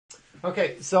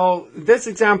Okay, so this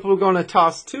example we're going to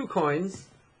toss 2 coins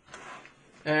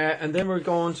and then we're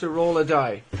going to roll a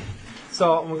die.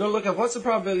 So we're going to look at what's the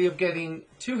probability of getting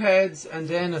 2 heads and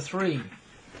then a 3,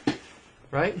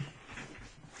 right?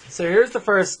 So here's the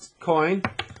first coin,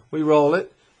 we roll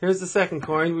it. Here's the second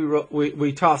coin,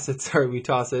 we toss it, sorry, we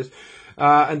toss it.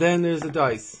 And then there's the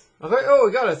dice. Okay, oh,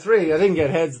 we got a 3, I didn't get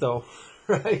heads though,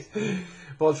 right?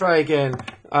 We'll try again.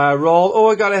 Roll, oh,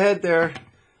 I got a head there.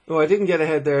 Oh, I didn't get a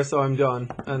head there, so I'm done.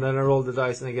 And then I roll the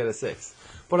dice and I get a 6.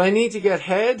 But I need to get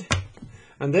head,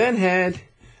 and then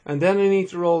I need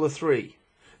to roll a 3.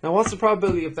 Now, what's the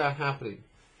probability of that happening?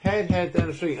 Head, then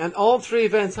a 3. And all 3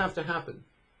 events have to happen,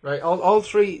 right?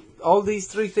 All these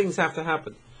 3 things have to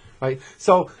happen, right?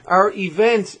 So our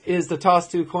event is to toss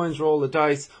 2 coins, roll the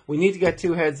dice. We need to get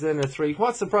 2 heads, then a 3.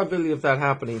 What's the probability of that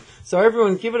happening? So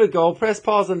everyone, give it a go. Press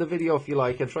pause on the video if you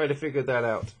like and try to figure that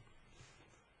out.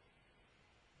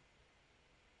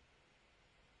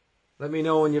 Let me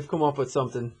know when you've come up with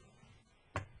something.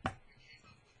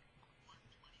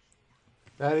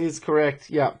 That is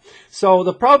correct, yeah. So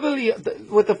the probability,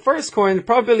 with the first coin, the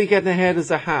probability of getting ahead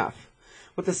is a half.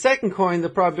 With the second coin, the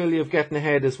probability of getting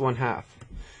ahead is 1/2.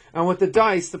 And with the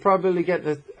dice, the probability of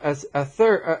getting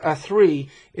a 3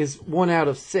 is 1 out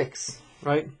of 6,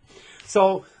 right?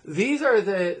 So these are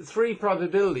the 3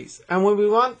 probabilities. And when we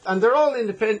want, and they're all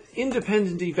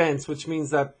independent events, which means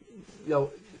that, you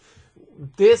know,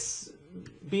 this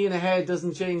being ahead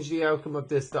doesn't change the outcome of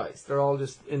this dice. They're all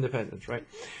just independent, right?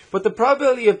 But the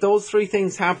probability of those 3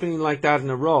 things happening like that in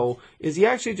a row is you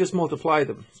actually just multiply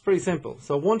them. It's pretty simple.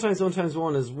 So 1 times 1 times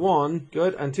 1 is 1,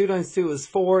 good, and 2 times 2 is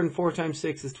 4, and 4 times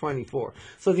 6 is 24.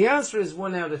 So the answer is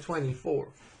 1 out of 24,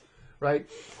 right?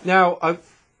 Now, I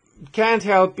can't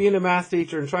help being a math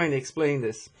teacher and trying to explain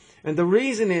this. And the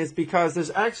reason is because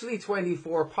there's actually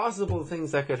 24 possible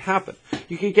things that could happen.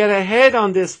 You could get ahead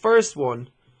on this first one,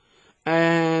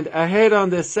 and ahead on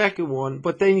the second one,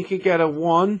 but then you could get a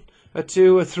 1, a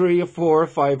 2, a 3, a 4, a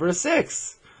 5, or a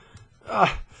 6.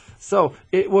 So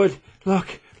it would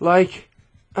look like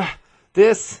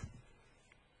this.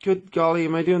 Good golly,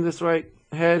 am I doing this right?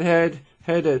 Head.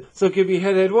 So it could be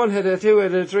head 1, head 2,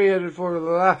 head 3, head 4, blah,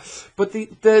 blah, blah. But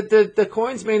the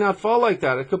coins may not fall like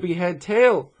that. It could be head,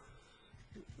 tail.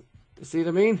 You see what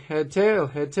I mean? Head, tail.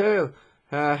 Head, tail,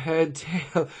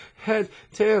 head,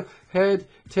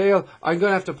 tail. I'm going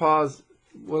to have to pause.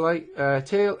 Will I?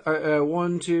 Tail,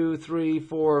 1, 2, 3,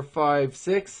 4, 5,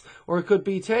 6. Or it could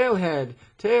be tailhead,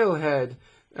 tailhead,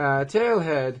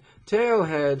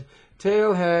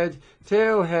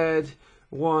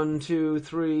 1, 2,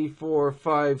 3, 4,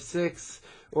 5, 6.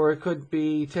 Or it could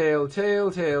be tail,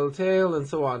 and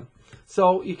so on.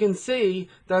 So you can see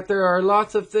that there are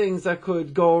lots of things that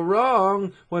could go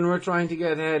wrong when we're trying to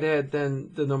get head,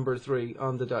 then the number 3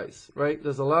 on the dice, right?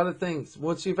 There's a lot of things.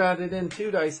 Once you've added in 2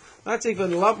 dice, that's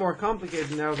even a lot more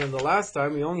complicated now than the last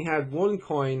time. We only had 1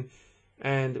 coin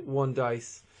and 1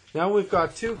 dice. Now we've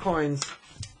got 2 coins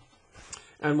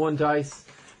and 1 dice.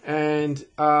 And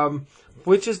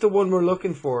which is the one we're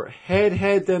looking for?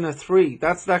 Head, then a 3.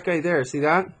 That's that guy there. See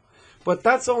that? But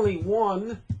that's only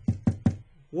one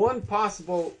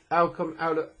possible outcome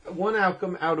out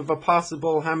of a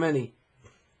possible how many?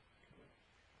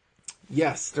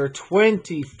 Yes, there are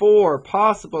 24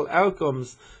 possible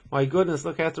outcomes. My goodness,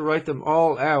 look, I have to write them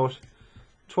all out.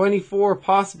 24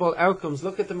 possible outcomes.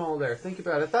 Look at them all there. Think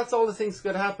about it. That's all the things that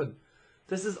could happen.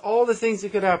 This is all the things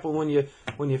that could happen when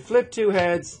you flip 2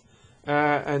 heads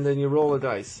and then you roll a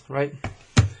dice, right?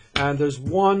 And there's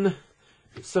 1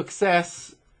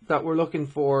 success that we're looking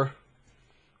for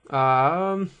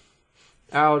out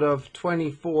of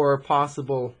 24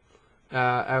 possible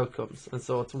outcomes. And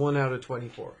so it's 1 out of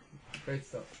 24. Great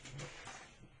stuff.